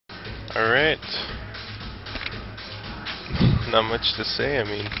Alright. Not much to say, I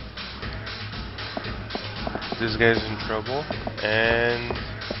mean. This guy's in trouble, and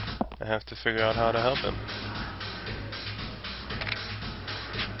I have to figure out how to help him.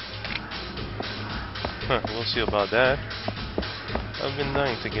 Huh, we'll see about that. I've been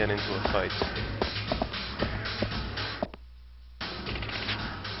dying to get into a fight.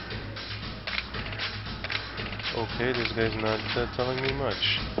 Okay, this guy's not telling me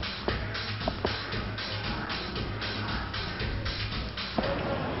much.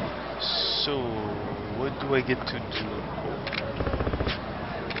 So, what do I get to do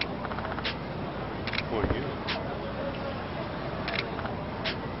for you?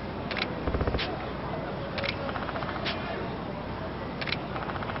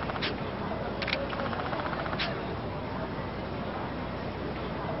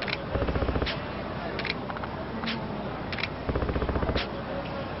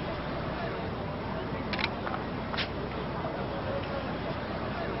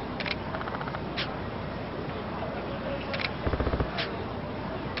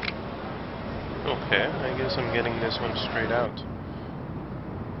 Okay, I guess I'm getting this one straight out.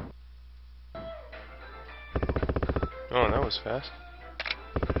 Oh, that was fast.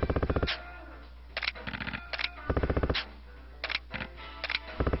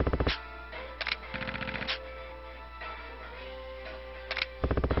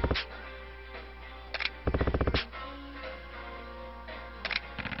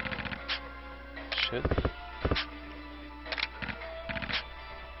 Shit.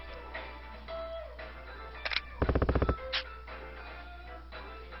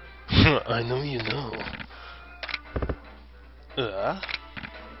 I know you know.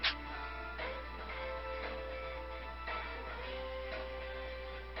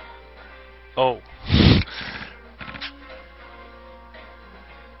 Oh.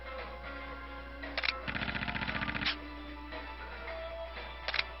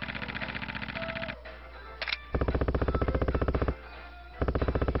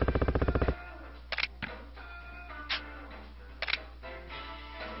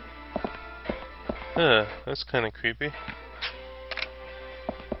 That's kind of creepy.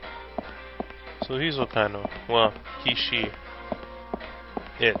 So he's what kind of, well, he, she,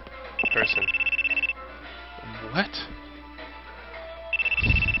 it, person. What?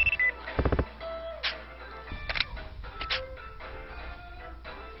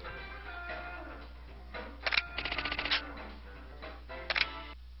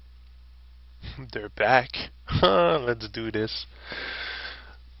 They're back. Let's do this.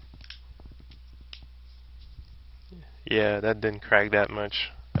 Yeah, that didn't crack that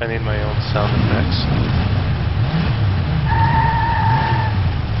much. I made my own sound effects.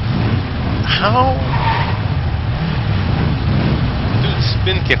 How? Dude,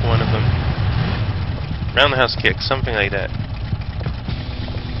 spin kick one of them. Roundhouse kick, something like that.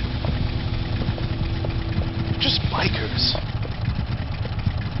 Just bikers.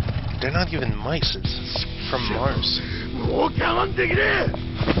 They're not even mice, it's from Mars.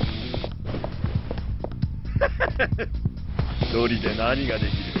 一人で何がで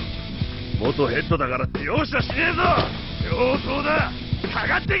きる。元ヘッドだからって容赦しねえぞ。上等だ。か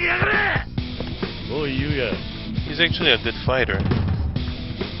かってきやがれ。おい、優也。He's actually a good fighter.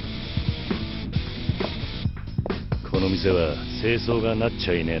 この店は清掃がなっ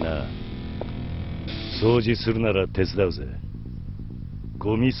ちゃいねえな。掃除するなら手伝うぜ。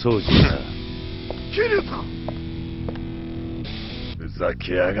ゴミ掃除だ。キリュウさん。ふざ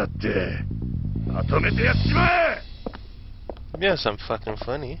けやがって。まとめてやっちまえ。Yes, I'm fucking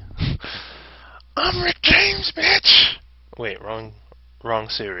funny. I'm Rick James, bitch! Wait, wrong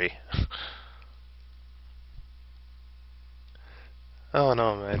Siri. Oh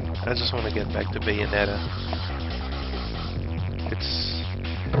no, man. I just want to get back to Bayonetta. It's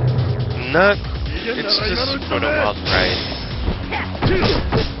just for the wild ride.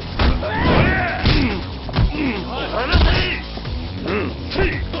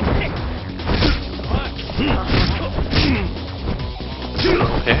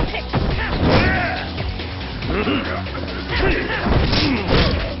 Okay.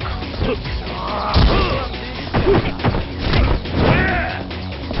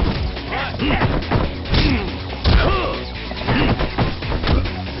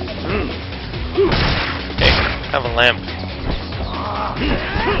 Hey, have a lamp.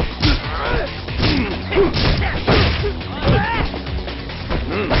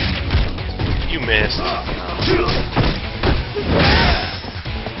 You missed.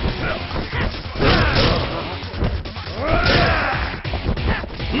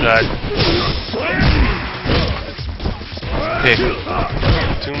 God. Okay.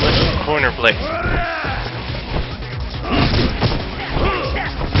 Too much Corner blade.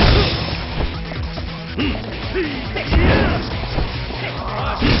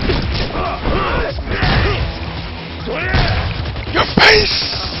 Your face!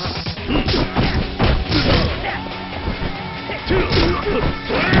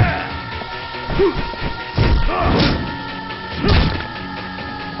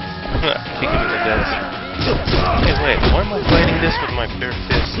 Kick him in the guts. Hey, wait, why am I fighting this with my bare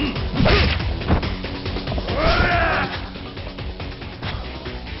fist?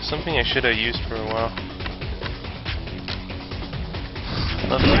 Something I should have used for a while.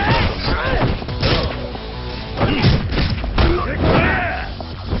 Lovely combos.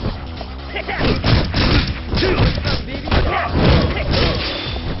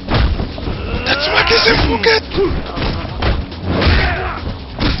 That's what is in Phuket!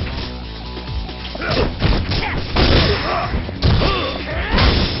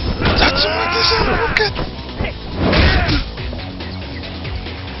 That's what is in Phuket!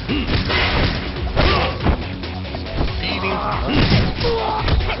 Beating.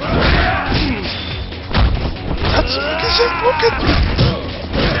 That's what is in Phuket!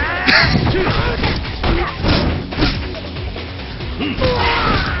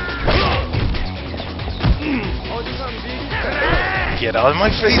 Get out of my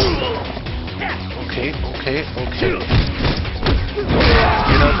face! Okay. Get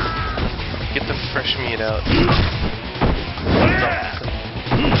up. Get the fresh meat out.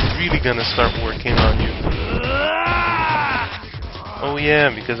 I'm really gonna start working on you. Oh yeah,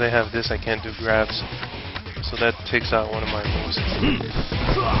 because I have this, I can't do grabs. So that takes out one of my moves.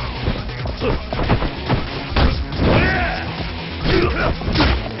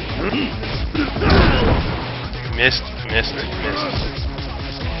 Missed.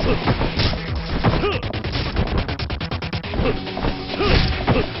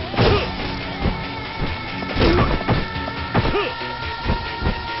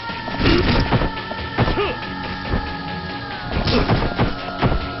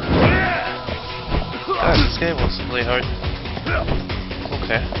 God, this guy wants to play hard.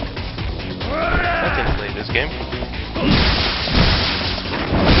 Okay. I can play this game.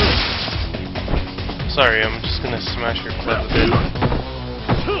 Sorry, I'm just gonna smash your club a bit.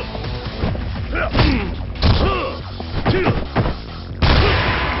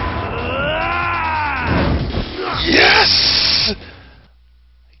 Yes!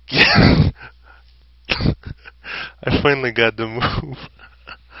 I finally got the move.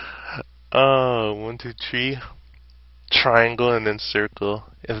 1, 2, 3. Triangle and then circle.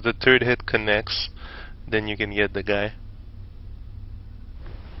 If the third hit connects, then you can get the guy.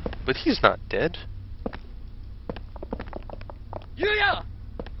 But he's not dead. Yuya!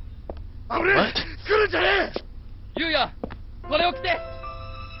 What? Yuya! これを着て!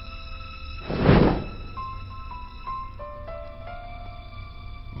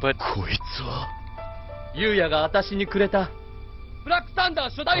 But こいつはユウヤが私にくれたブラックサンダー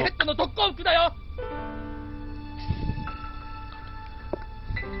初代ヘッドの特攻服だよ。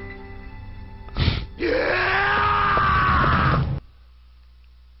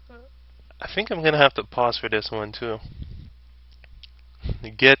 I think I'm gonna have to pause for this one too.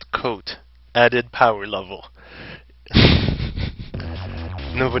 Get coat. Added power level.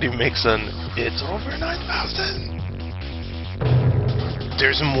 Nobody makes an it's over 9,000.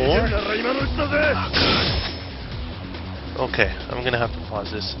 There's more? Okay, I'm gonna have to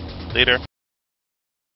pause this. Later.